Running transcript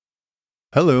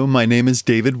Hello, my name is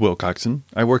David Wilcoxon.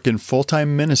 I work in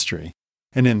full-time ministry,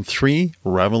 and in 3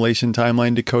 Revelation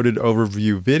Timeline Decoded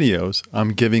Overview videos,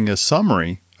 I'm giving a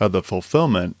summary of the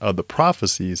fulfillment of the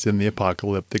prophecies in the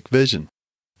apocalyptic vision.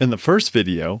 In the first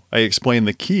video, I explain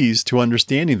the keys to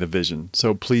understanding the vision,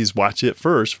 so please watch it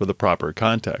first for the proper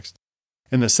context.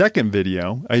 In the second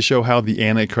video, I show how the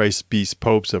Antichrist beast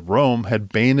popes of Rome had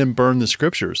banned and burned the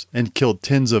scriptures and killed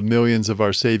tens of millions of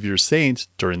our Savior's saints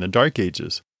during the Dark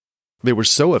Ages. They were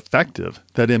so effective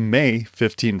that in May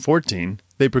 1514,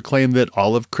 they proclaimed that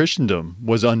all of Christendom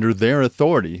was under their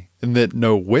authority and that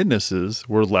no witnesses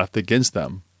were left against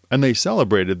them, and they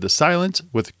celebrated the silence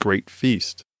with great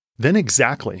feast. Then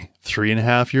exactly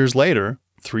 3.5 years later,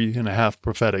 3.5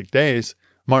 prophetic days,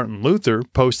 Martin Luther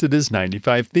posted his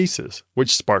 95 Theses,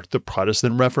 which sparked the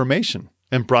Protestant Reformation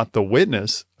and brought the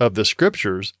witness of the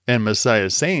Scriptures and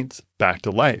Messiah's saints back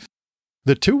to life.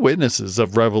 The 2 witnesses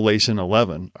of Revelation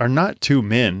 11 are not 2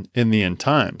 men in the end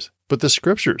times, but the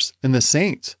Scriptures and the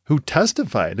saints who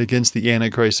testified against the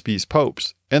Antichrist beast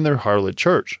popes and their harlot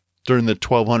church during the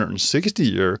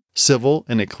 1260-year civil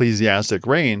and ecclesiastic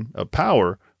reign of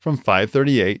power from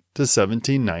 538 to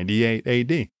 1798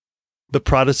 AD. The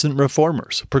Protestant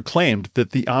reformers proclaimed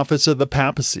that the office of the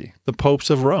papacy, the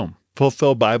popes of Rome,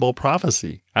 fulfill Bible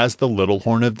prophecy as the little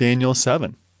horn of Daniel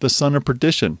 7. The son of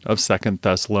perdition of 2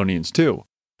 Thessalonians 2,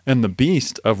 and the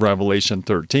beast of Revelation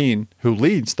 13, who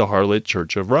leads the harlot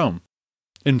church of Rome.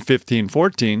 In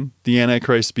 1514, the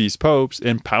Antichrist beast popes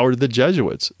empowered the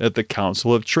Jesuits at the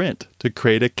Council of Trent to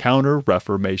create a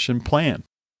counter-Reformation plan.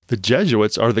 The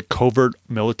Jesuits are the covert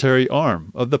military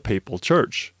arm of the papal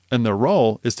church, and their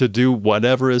role is to do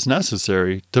whatever is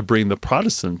necessary to bring the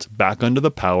Protestants back under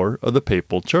the power of the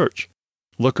papal church.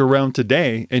 Look around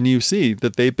today and you see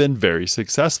that they've been very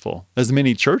successful, as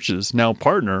many churches now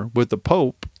partner with the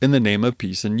Pope in the name of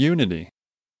peace and unity.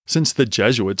 Since the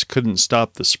Jesuits couldn't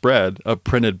stop the spread of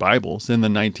printed Bibles in the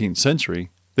 19th century,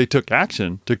 they took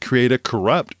action to create a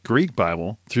corrupt Greek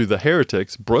Bible through the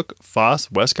heretics Brooke,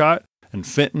 Foss, Westcott, and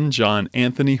Fenton John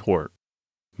Anthony Hort.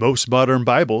 Most modern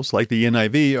Bibles, like the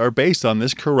NIV, are based on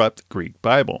this corrupt Greek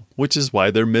Bible, which is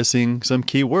why they're missing some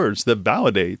key words that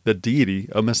validate the deity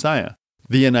of Messiah.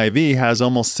 The NIV has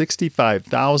almost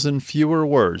 65,000 fewer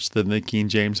words than the King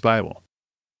James Bible.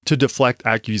 To deflect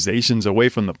accusations away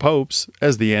from the popes,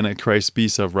 as the Antichrist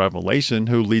beast of Revelation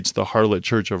who leads the harlot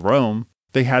church of Rome,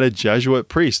 they had a Jesuit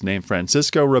priest named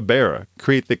Francisco Ribera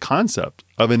create the concept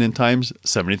of an end times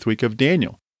 70th week of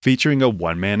Daniel, featuring a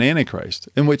one-man Antichrist,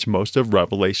 in which most of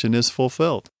Revelation is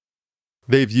fulfilled.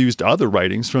 They've used other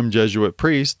writings from Jesuit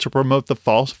priests to promote the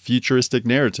false futuristic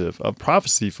narrative of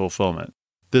prophecy fulfillment.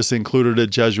 This included a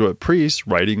Jesuit priest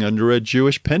writing under a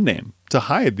Jewish pen name to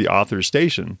hide the author's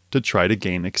station to try to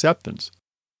gain acceptance.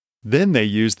 Then they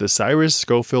used the Cyrus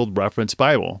Scofield Reference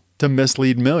Bible to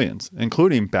mislead millions,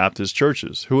 including Baptist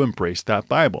churches who embraced that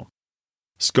Bible.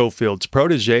 Scofield's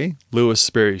protege, Lewis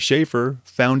Sperry Chafer,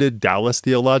 founded Dallas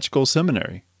Theological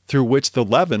Seminary, through which the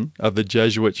leaven of the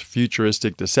Jesuits'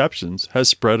 futuristic deceptions has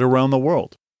spread around the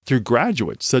world, through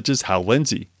graduates such as Hal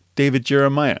Lindsey, David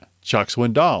Jeremiah, Chuck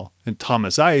Swindoll, and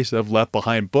Thomas Ice have left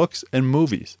behind books and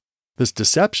movies. This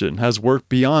deception has worked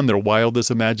beyond their wildest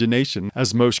imagination,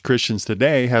 as most Christians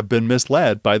today have been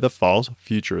misled by the false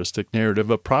futuristic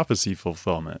narrative of prophecy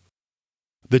fulfillment.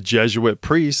 The Jesuit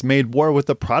priests made war with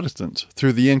the Protestants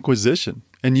through the Inquisition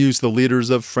and used the leaders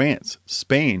of France,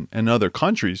 Spain, and other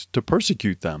countries to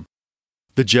persecute them.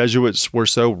 The Jesuits were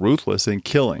so ruthless in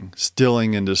killing,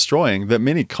 stealing, and destroying that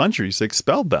many countries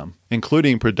expelled them,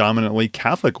 including predominantly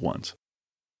Catholic ones.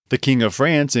 The King of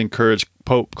France encouraged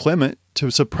Pope Clement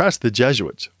to suppress the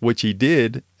Jesuits, which he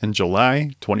did on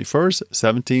July 21,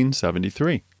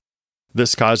 1773.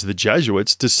 This caused the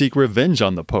Jesuits to seek revenge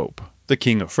on the Pope, the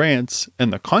King of France,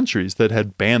 and the countries that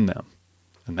had banned them,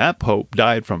 and that Pope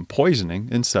died from poisoning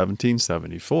in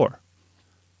 1774.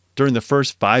 During the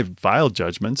first 5 vial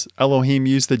judgments, Elohim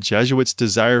used the Jesuits'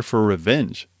 desire for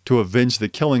revenge to avenge the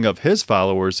killing of his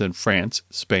followers in France,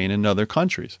 Spain, and other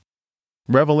countries.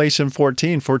 Revelation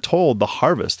 14 foretold the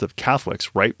harvest of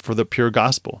Catholics ripe for the pure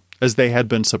gospel, as they had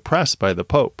been suppressed by the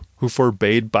Pope, who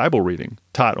forbade Bible reading,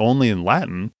 taught only in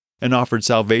Latin, and offered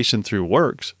salvation through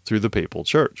works through the papal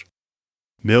church.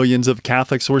 Millions of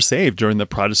Catholics were saved during the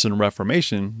Protestant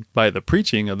Reformation by the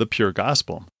preaching of the pure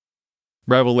gospel.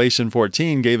 Revelation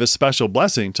 14 gave a special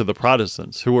blessing to the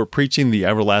Protestants who were preaching the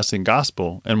everlasting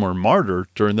gospel and were martyred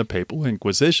during the Papal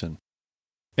Inquisition.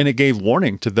 And it gave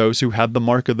warning to those who had the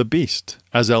mark of the beast,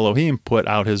 as Elohim put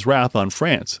out his wrath on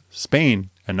France, Spain,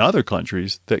 and other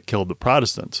countries that killed the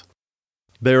Protestants.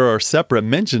 There are separate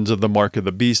mentions of the mark of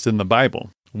the beast in the Bible,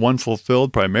 one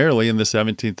fulfilled primarily in the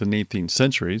 17th and 18th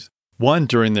centuries, one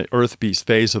during the Earth Beast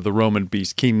phase of the Roman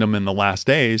Beast Kingdom in the last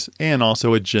days, and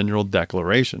also a general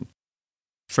declaration.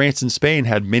 France and Spain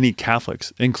had many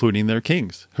Catholics, including their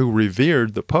kings, who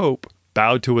revered the Pope,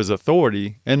 bowed to his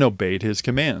authority, and obeyed his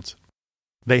commands.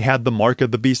 They had the mark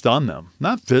of the beast on them,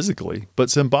 not physically, but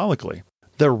symbolically.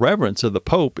 Their reverence of the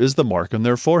Pope is the mark on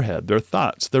their forehead, their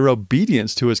thoughts. Their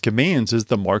obedience to his commands is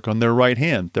the mark on their right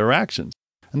hand, their actions.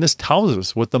 And this tells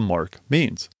us what the mark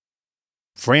means.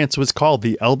 France was called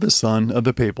the eldest son of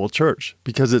the papal church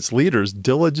because its leaders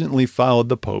diligently followed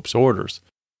the Pope's orders.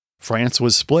 France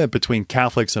was split between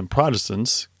Catholics and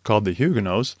Protestants, called the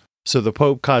Huguenots, so the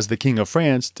Pope caused the King of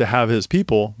France to have his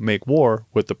people make war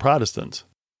with the Protestants.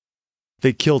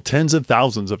 They killed tens of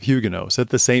thousands of Huguenots at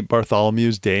the St.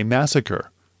 Bartholomew's Day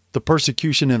massacre. The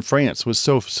persecution in France was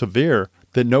so severe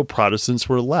that no Protestants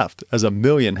were left, as 1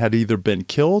 million had either been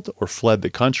killed or fled the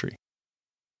country.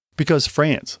 Because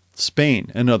France,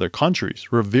 Spain, and other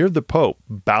countries revered the Pope,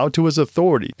 bowed to his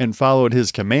authority, and followed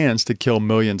his commands to kill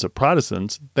millions of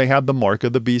Protestants, they had the mark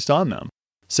of the beast on them.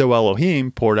 So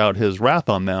Elohim poured out his wrath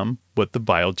on them with the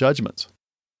vile judgments.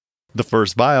 The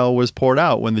first vial was poured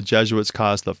out when the Jesuits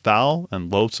caused the foul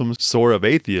and loathsome sore of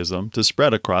atheism to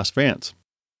spread across France.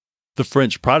 The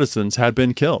French Protestants had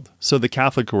been killed, so the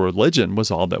Catholic religion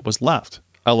was all that was left.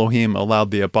 Elohim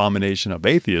allowed the abomination of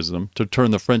atheism to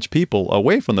turn the French people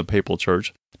away from the papal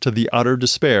church to the utter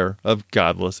despair of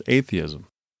godless atheism.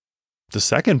 The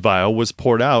second vial was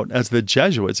poured out as the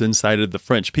Jesuits incited the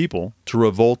French people to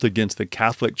revolt against the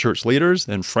Catholic Church leaders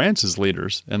and France's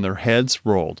leaders, and their heads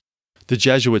rolled. The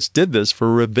Jesuits did this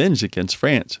for revenge against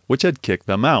France, which had kicked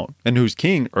them out, and whose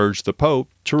king urged the Pope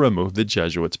to remove the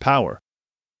Jesuits' power.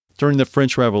 During the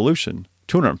French Revolution,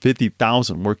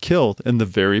 250,000 were killed in the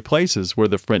very places where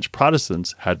the French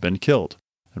Protestants had been killed,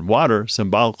 and water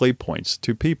symbolically points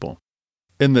to people.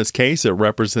 In this case, it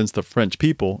represents the French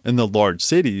people in the large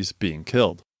cities being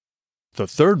killed. The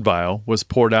third vial was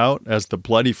poured out as the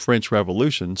bloody French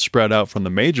Revolution spread out from the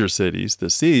major cities, the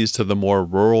seas, to the more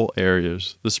rural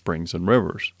areas, the springs and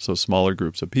rivers, so smaller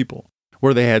groups of people,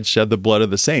 where they had shed the blood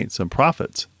of the saints and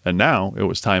prophets, and now it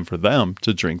was time for them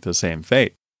to drink the same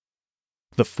fate.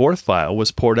 The fourth vial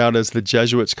was poured out as the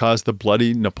Jesuits caused the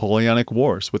bloody Napoleonic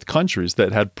Wars with countries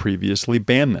that had previously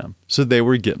banned them, so they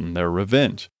were getting their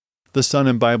revenge. The sun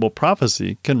in Bible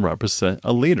prophecy can represent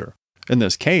a leader. In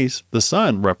this case, the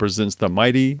sun represents the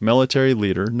mighty military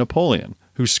leader Napoleon,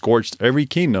 who scorched every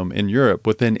kingdom in Europe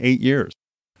within 8 years,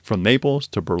 from Naples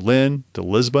to Berlin to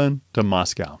Lisbon to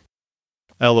Moscow.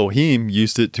 Elohim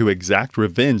used it to exact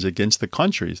revenge against the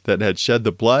countries that had shed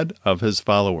the blood of his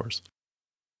followers.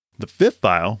 The fifth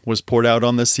vial was poured out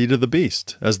on the seat of the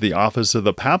beast, as the office of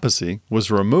the papacy was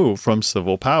removed from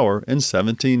civil power in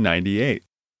 1798.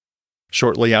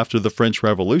 Shortly after the French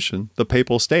Revolution, the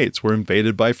Papal States were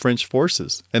invaded by French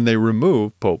forces, and they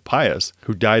removed Pope Pius,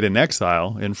 who died in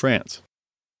exile in France.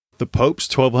 The Pope's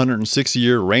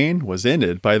 1260-year reign was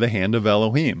ended by the hand of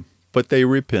Elohim, but they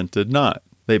repented not.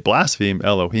 They blasphemed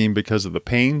Elohim because of the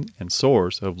pain and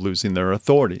sores of losing their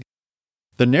authority.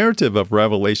 The narrative of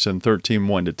Revelation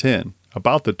 13:1-10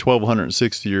 about the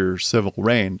 1260-year civil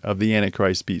reign of the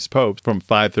Antichrist beast pope from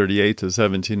 538 to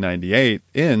 1798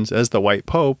 ends as the white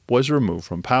pope was removed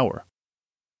from power.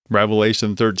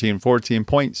 Revelation 13:14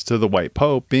 points to the white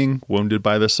pope being wounded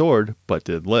by the sword, but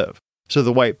did live. So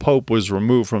the white pope was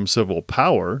removed from civil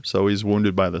power, so he's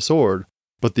wounded by the sword,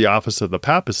 but the office of the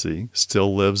papacy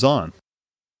still lives on.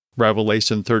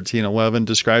 Revelation 13:11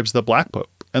 describes the black pope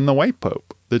and the white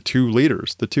pope, the two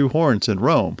leaders, the two horns in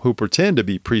Rome, who pretend to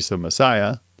be priests of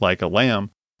Messiah, like a lamb,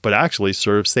 but actually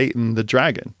serve Satan the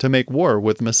dragon to make war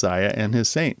with Messiah and his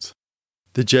saints.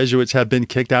 The Jesuits had been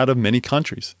kicked out of many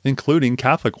countries, including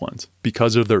Catholic ones,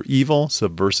 because of their evil,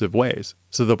 subversive ways,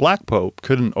 so the black pope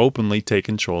couldn't openly take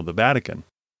control of the Vatican.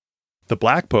 The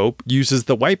black pope uses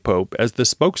the white pope as the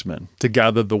spokesman to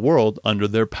gather the world under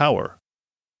their power.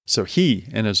 So he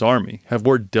and his army have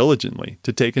worked diligently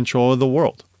to take control of the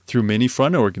world through many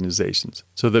front organizations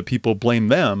so that people blame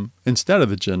them instead of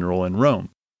the general in Rome.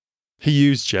 He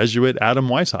used Jesuit Adam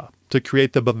Weishaupt to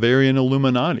create the Bavarian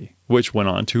Illuminati, which went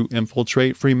on to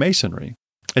infiltrate Freemasonry.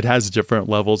 It has different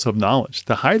levels of knowledge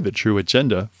to hide the true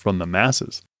agenda from the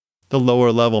masses. The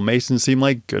lower level Masons seem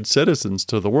like good citizens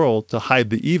to the world to hide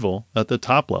the evil at the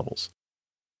top levels.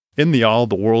 In the All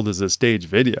the World is a Stage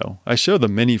video, I show the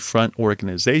many front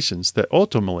organizations that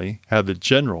ultimately have the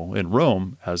general in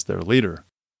Rome as their leader.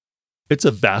 It's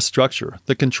a vast structure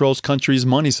that controls countries'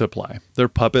 money supply, their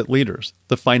puppet leaders,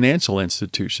 the financial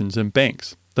institutions and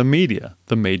banks, the media,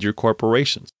 the major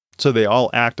corporations, so they all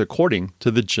act according to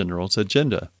the general's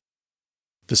agenda.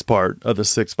 This part of the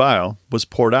sixth vial was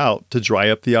poured out to dry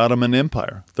up the Ottoman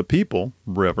Empire, the people,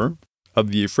 river, of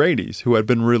the Euphrates, who had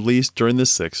been released during the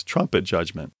sixth trumpet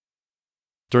judgment.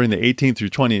 During the 18th through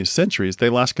 20th centuries, they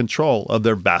lost control of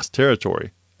their vast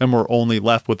territory and were only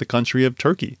left with the country of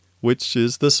Turkey, which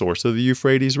is the source of the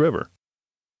Euphrates River.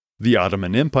 The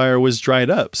Ottoman Empire was dried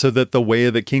up so that the way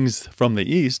of the kings from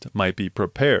the east might be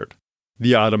prepared.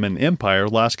 The Ottoman Empire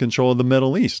lost control of the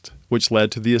Middle East, which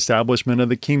led to the establishment of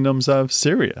the kingdoms of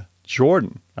Syria,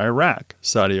 Jordan, Iraq,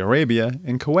 Saudi Arabia,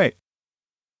 and Kuwait.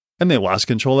 And they lost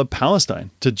control of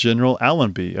Palestine to General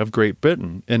Allenby of Great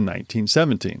Britain in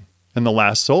 1917, and the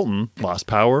last sultan lost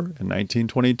power in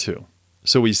 1922.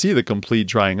 So we see the complete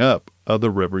drying up of the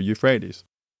river Euphrates.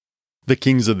 The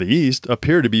kings of the East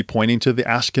appear to be pointing to the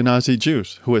Ashkenazi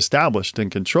Jews who established and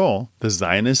control the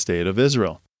Zionist state of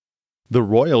Israel. The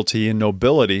royalty and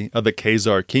nobility of the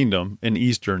Khazar kingdom in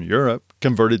Eastern Europe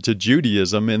converted to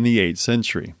Judaism in the 8th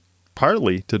century,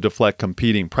 partly to deflect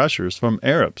competing pressures from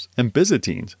Arabs and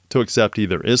Byzantines to accept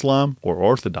either Islam or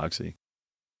Orthodoxy.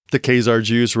 The Khazar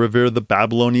Jews revere the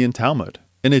Babylonian Talmud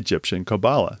and Egyptian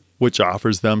Kabbalah, which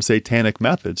offers them satanic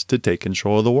methods to take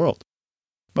control of the world.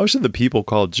 Most of the people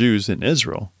called Jews in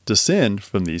Israel descend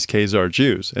from these Khazar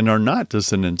Jews and are not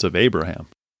descendants of Abraham.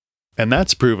 And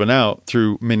that's proven out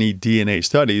through many DNA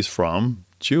studies from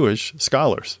Jewish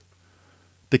scholars.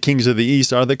 The kings of the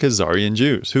East are the Khazarian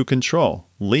Jews who control,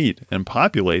 lead, and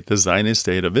populate the Zionist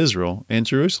state of Israel and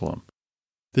Jerusalem.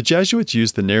 The Jesuits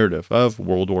used the narrative of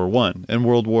World War I and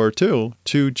World War II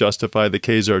to justify the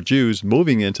Khazar Jews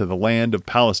moving into the land of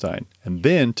Palestine and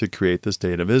then to create the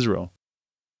state of Israel.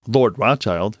 Lord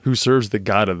Rothschild, who serves the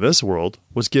God of this world,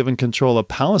 was given control of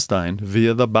Palestine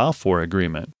via the Balfour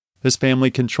Agreement. His family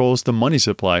controls the money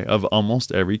supply of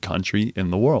almost every country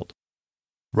in the world.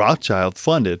 Rothschild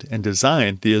funded and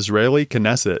designed the Israeli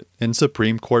Knesset and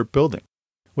Supreme Court building,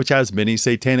 which has many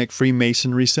satanic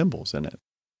Freemasonry symbols in it.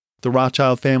 The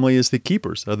Rothschild family is the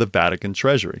keepers of the Vatican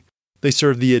treasury. They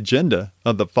serve the agenda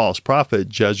of the false prophet,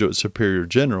 Jesuit Superior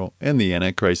General, and the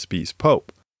Antichrist beast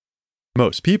Pope.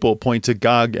 Most people point to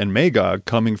Gog and Magog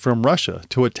coming from Russia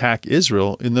to attack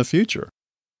Israel in the future.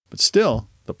 But still,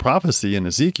 the prophecy in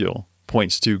Ezekiel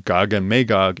points to Gog and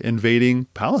Magog invading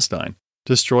Palestine,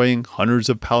 destroying hundreds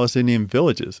of Palestinian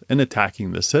villages and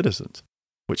attacking the citizens,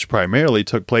 which primarily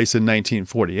took place in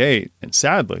 1948, and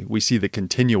sadly, we see the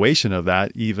continuation of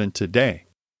that even today.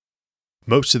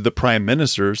 Most of the prime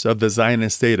ministers of the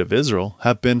Zionist state of Israel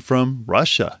have been from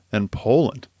Russia and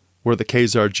Poland, where the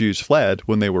Khazar Jews fled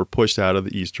when they were pushed out of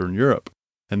Eastern Europe,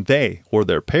 and they, or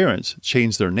their parents,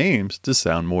 changed their names to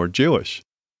sound more Jewish.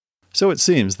 So it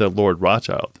seems that Lord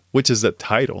Rothschild, which is a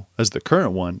title, as the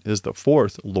current one is the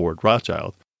fourth Lord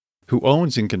Rothschild, who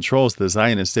owns and controls the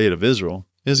Zionist state of Israel,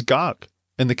 is Gog,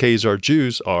 and the Khazar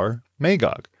Jews are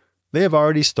Magog. They have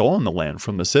already stolen the land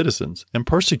from the citizens and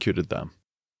persecuted them.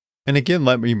 And again,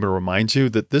 let me remind you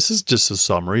that this is just a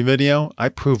summary video. I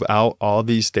prove out all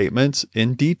these statements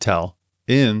in detail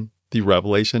in the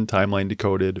Revelation Timeline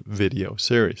Decoded video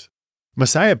series.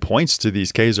 Messiah points to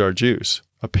these Khazar Jews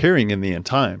appearing in the end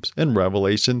times in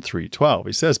Revelation 3:12.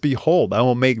 He says, "Behold, I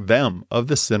will make them of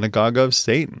the synagogue of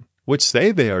Satan, which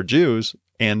say they are Jews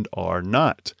and are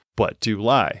not, but do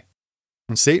lie."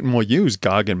 And Satan will use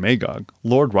Gog and Magog,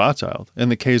 Lord Rothschild,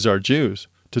 and the Khazar Jews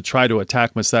to try to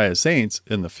attack Messiah's saints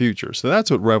in the future. So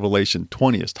that's what Revelation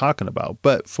 20 is talking about.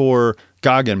 But for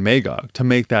Gog and Magog to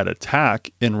make that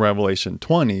attack in Revelation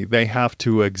 20, they have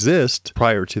to exist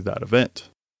prior to that event.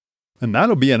 And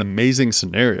that'll be an amazing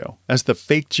scenario, as the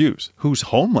fake Jews, whose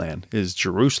homeland is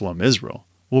Jerusalem, Israel,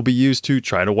 will be used to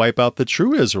try to wipe out the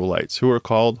true Israelites who are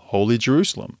called Holy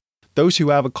Jerusalem, those who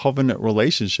have a covenant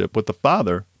relationship with the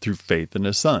Father through faith in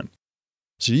His Son.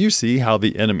 So you see how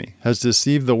the enemy has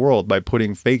deceived the world by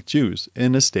putting fake Jews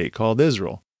in a state called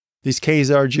Israel. These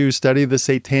Khazar Jews study the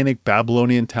satanic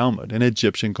Babylonian Talmud and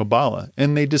Egyptian Kabbalah,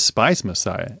 and they despise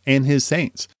Messiah and His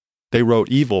saints. They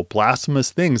wrote evil,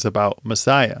 blasphemous things about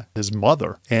Messiah, His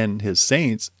mother, and His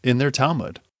saints in their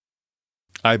Talmud.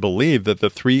 I believe that the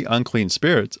three unclean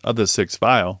spirits of the sixth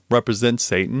vial represent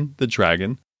Satan, the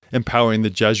dragon, empowering the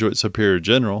Jesuit Superior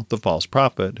General, the false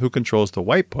prophet, who controls the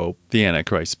white pope, the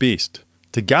Antichrist beast.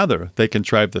 Together, they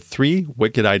contrive the three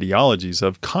wicked ideologies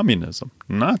of communism,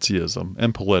 Nazism,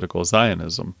 and political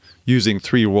Zionism, using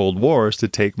 3 world wars to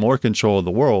take more control of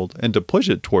the world and to push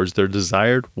it towards their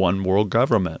desired one-world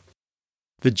government.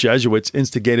 The Jesuits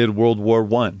instigated World War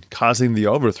I, causing the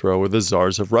overthrow of the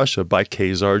Tsars of Russia by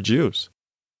Khazar Jews.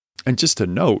 And just to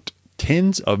note,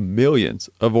 tens of millions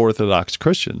of Orthodox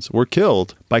Christians were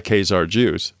killed by Khazar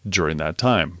Jews during that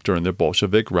time, during the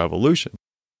Bolshevik Revolution.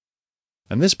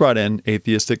 And this brought in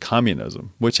atheistic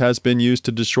communism, which has been used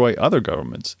to destroy other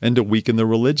governments and to weaken their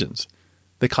religions.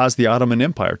 They caused the Ottoman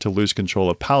Empire to lose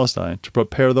control of Palestine to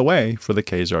prepare the way for the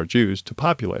Khazar Jews to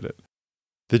populate it.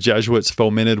 The Jesuits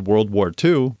fomented World War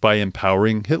II by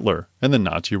empowering Hitler and the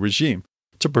Nazi regime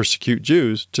to persecute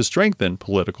Jews to strengthen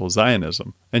political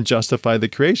Zionism and justify the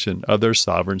creation of their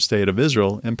sovereign state of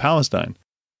Israel in Palestine.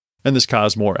 And this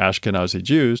caused more Ashkenazi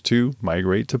Jews to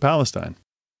migrate to Palestine.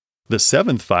 The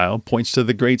seventh file points to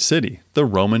the great city, the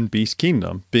Roman beast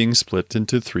kingdom, being split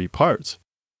into three parts.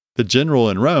 The general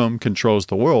in Rome controls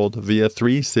the world via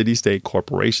three city-state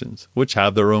corporations, which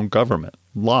have their own government,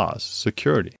 laws,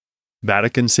 security.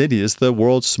 Vatican City is the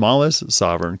world's smallest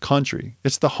sovereign country.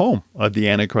 It's the home of the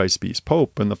Antichrist beast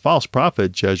Pope and the false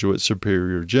prophet Jesuit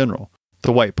superior general.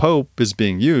 The white Pope is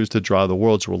being used to draw the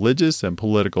world's religious and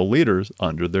political leaders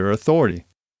under their authority.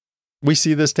 We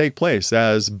see this take place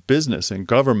as business and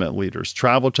government leaders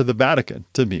travel to the Vatican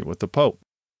to meet with the Pope.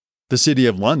 The City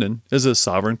of London is a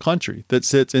sovereign country that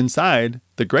sits inside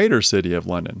the Greater City of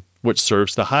London, which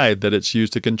serves to hide that it's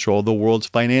used to control the world's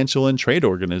financial and trade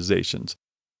organizations.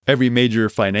 Every major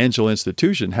financial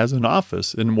institution has an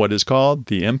office in what is called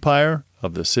the Empire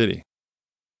of the City.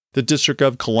 The District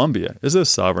of Columbia is a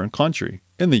sovereign country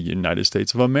in the United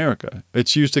States of America.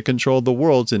 It's used to control the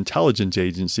world's intelligence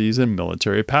agencies and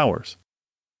military powers.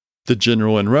 The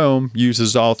general in Rome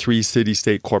uses all three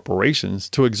city-state corporations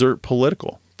to exert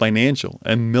political, financial,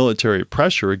 and military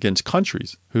pressure against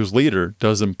countries whose leader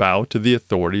doesn't bow to the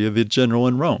authority of the general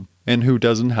in Rome and who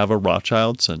doesn't have a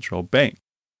Rothschild central bank.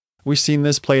 We've seen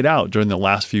this played out during the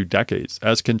last few decades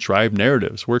as contrived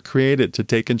narratives were created to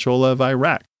take control of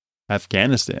Iraq,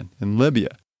 Afghanistan, and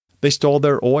Libya. They stole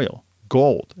their oil,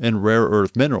 gold, and rare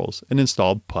earth minerals and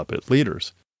installed puppet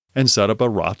leaders, and set up a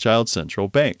Rothschild central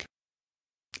bank.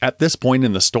 At this point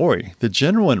in the story, the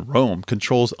general in Rome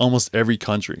controls almost every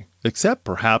country, except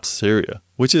perhaps Syria,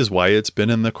 which is why it's been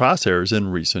in the crosshairs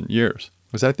in recent years.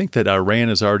 Because I think that Iran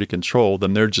is already controlled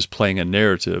and they're just playing a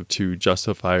narrative to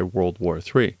justify World War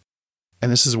III.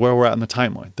 And this is where we're at in the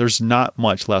timeline. There's not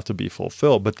much left to be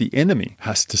fulfilled, but the enemy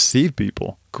has deceived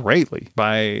people greatly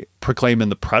by proclaiming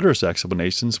the preterist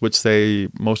explanations, which say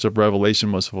most of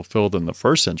Revelation was fulfilled in the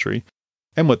first century,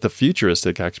 and with the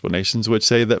futuristic explanations, which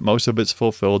say that most of it's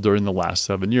fulfilled during the last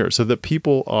 7 years, so that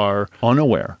people are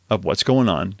unaware of what's going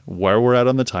on, where we're at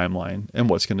on the timeline,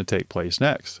 and what's going to take place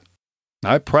next.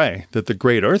 I pray that the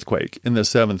great earthquake in the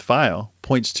seventh file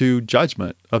points to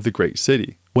judgment of the great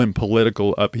city, when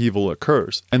political upheaval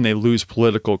occurs and they lose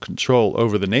political control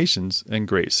over the nations and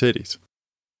great cities.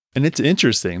 And it's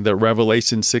interesting that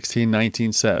Revelation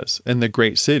 16:19 says, "And the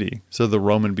great city," so the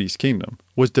Roman beast kingdom,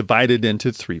 "was divided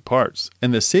into three parts,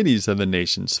 and the cities of the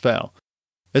nations fell,"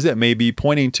 as it may be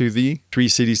pointing to the three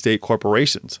city-state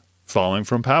corporations falling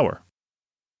from power.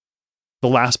 The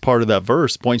last part of that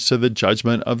verse points to the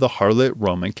judgment of the harlot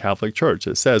Roman Catholic Church.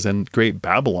 It says, "And great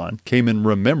Babylon came in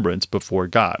remembrance before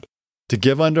God, to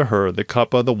give unto her the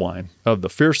cup of the wine of the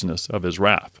fierceness of his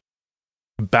wrath."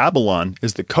 Babylon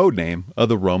is the code name of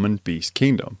the Roman beast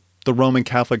kingdom. The Roman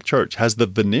Catholic Church has the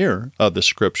veneer of the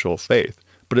scriptural faith,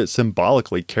 but it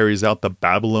symbolically carries out the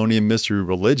Babylonian mystery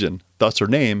religion, thus her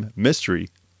name, Mystery,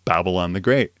 Babylon the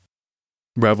Great.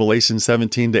 Revelation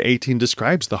 17-18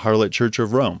 describes the harlot church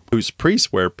of Rome, whose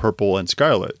priests wear purple and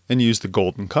scarlet and use the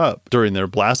golden cup during their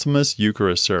blasphemous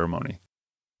Eucharist ceremony.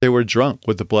 They were drunk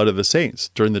with the blood of the saints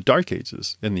during the Dark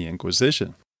Ages in the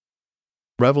Inquisition.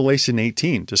 Revelation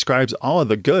 18 describes all of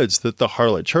the goods that the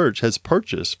harlot church has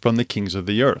purchased from the kings of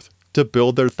the earth to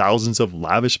build their thousands of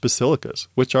lavish basilicas,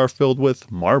 which are filled with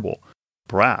marble,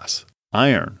 brass,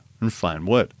 iron, and fine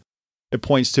wood. It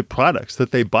points to products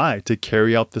that they buy to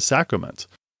carry out the sacraments: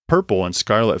 purple and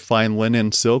scarlet fine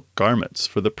linen silk garments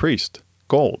for the priest,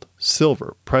 gold,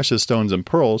 silver, precious stones and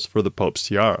pearls for the Pope's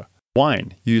tiara,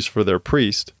 wine used for their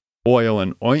priest, oil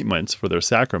and ointments for their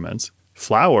sacraments,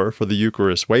 flour for the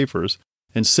Eucharist wafers,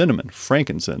 and cinnamon,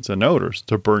 frankincense, and odors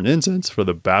to burn incense for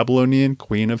the Babylonian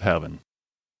Queen of Heaven.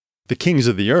 The kings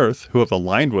of the earth who have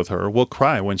aligned with her will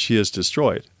cry when she is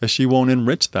destroyed, as she won't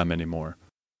enrich them anymore.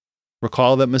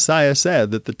 Recall that Messiah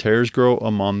said that the tares grow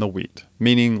among the wheat,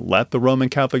 meaning let the Roman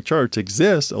Catholic Church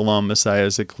exist along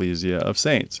Messiah's ecclesia of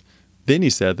saints. Then he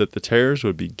said that the tares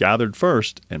would be gathered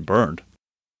first and burned.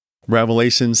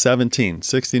 Revelation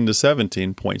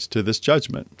 17:16-17 points to this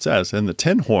judgment. It says, "And the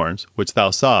 10 horns which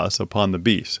thou sawest upon the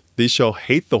beast, these shall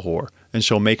hate the whore, and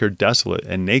shall make her desolate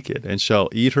and naked, and shall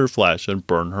eat her flesh and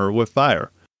burn her with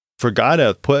fire. For God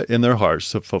hath put in their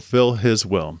hearts to fulfill his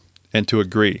will, and to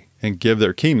agree, and give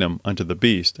their kingdom unto the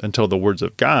beast, until the words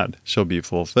of God shall be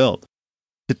fulfilled."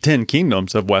 The 10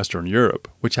 kingdoms of Western Europe,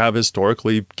 which have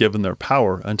historically given their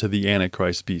power unto the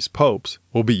Antichrist beast popes,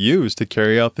 will be used to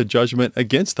carry out the judgment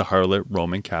against the harlot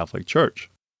Roman Catholic Church.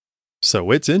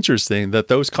 So it's interesting that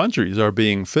those countries are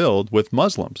being filled with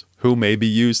Muslims, who may be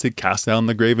used to cast down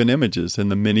the graven images in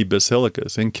the many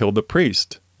basilicas and kill the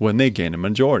priest when they gain a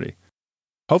majority.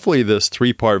 Hopefully this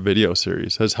 3-part video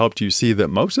series has helped you see that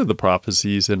most of the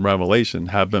prophecies in Revelation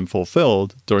have been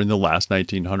fulfilled during the last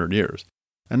 1900 years.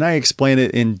 And I explain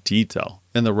it in detail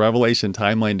in the Revelation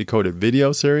Timeline Decoded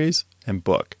video series and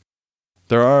book.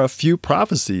 There are a few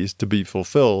prophecies to be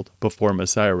fulfilled before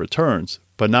Messiah returns,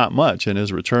 but not much, and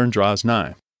his return draws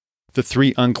nigh. The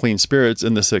 3 unclean spirits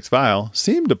in the 6th vial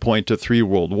seem to point to 3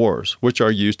 world wars, which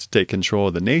are used to take control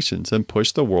of the nations and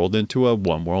push the world into a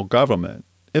one-world government.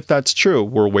 If that's true,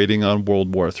 we're waiting on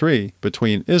World War III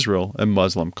between Israel and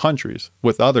Muslim countries,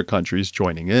 with other countries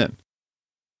joining in.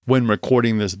 When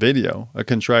recording this video, a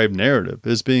contrived narrative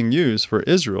is being used for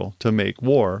Israel to make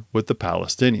war with the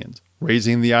Palestinians,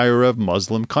 raising the ire of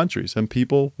Muslim countries and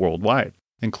people worldwide,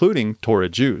 including Torah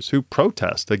Jews who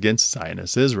protest against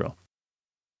Zionist Israel.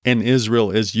 And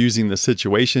Israel is using the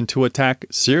situation to attack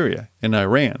Syria and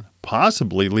Iran,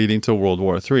 possibly leading to World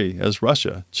War III as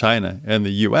Russia, China, and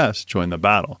the US join the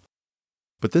battle.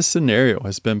 But this scenario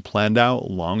has been planned out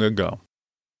long ago.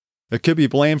 It could be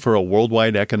blamed for a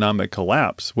worldwide economic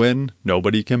collapse when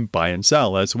nobody can buy and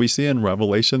sell, as we see in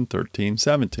Revelation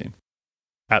 13:17.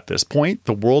 At this point,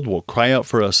 the world will cry out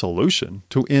for a solution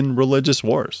to end religious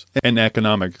wars and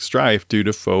economic strife due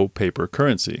to faux paper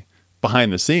currency.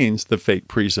 Behind the scenes, the fake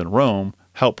priests in Rome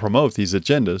help promote these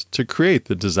agendas to create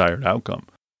the desired outcome.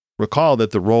 Recall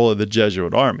that the role of the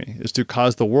Jesuit army is to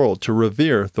cause the world to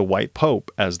revere the white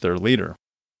pope as their leader.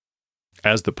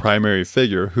 As the primary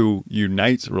figure who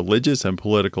unites religious and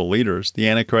political leaders, the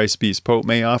Antichrist beast pope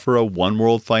may offer a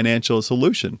one-world financial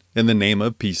solution in the name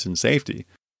of peace and safety,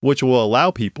 which will allow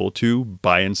people to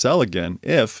buy and sell again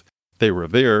if they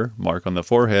revere, mark on the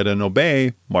forehead, and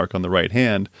obey, mark on the right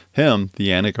hand, him,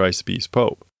 the Antichrist beast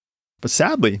pope. But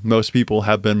sadly, most people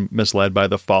have been misled by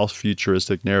the false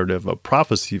futuristic narrative of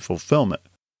prophecy fulfillment.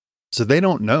 So they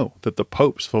don't know that the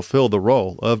popes fulfill the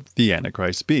role of the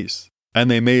Antichrist beast. And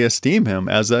they may esteem him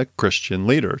as a Christian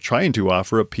leader trying to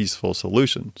offer a peaceful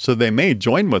solution, so they may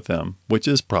join with him, which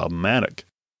is problematic.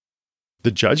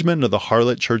 The judgment of the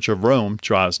harlot Church of Rome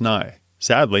draws nigh.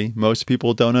 Sadly, most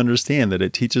people don't understand that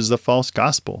it teaches a false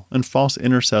gospel and false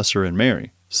intercessor in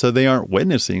Mary, so they aren't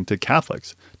witnessing to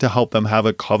Catholics to help them have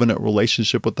a covenant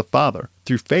relationship with the Father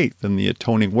through faith in the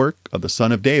atoning work of the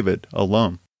Son of David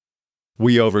alone.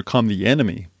 We overcome the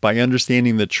enemy by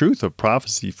understanding the truth of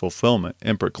prophecy fulfillment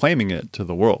and proclaiming it to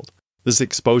the world. This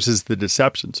exposes the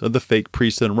deceptions of the fake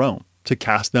priests in Rome, to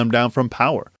cast them down from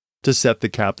power, to set the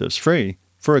captives free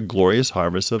for a glorious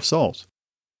harvest of souls.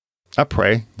 I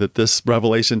pray that this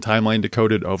Revelation Timeline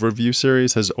Decoded Overview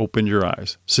series has opened your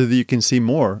eyes so that you can see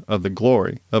more of the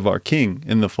glory of our King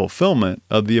in the fulfillment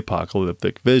of the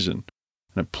apocalyptic vision.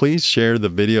 And please share the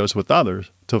videos with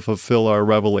others to fulfill our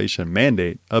Revelation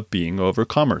mandate of being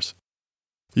overcomers.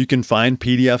 You can find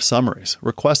PDF summaries,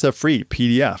 request a free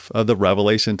PDF of the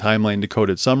Revelation Timeline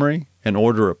Decoded Summary, and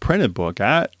order a printed book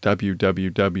at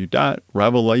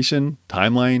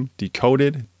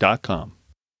www.revelationtimelinedecoded.com.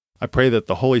 I pray that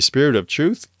the Holy Spirit of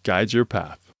truth guides your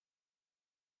path.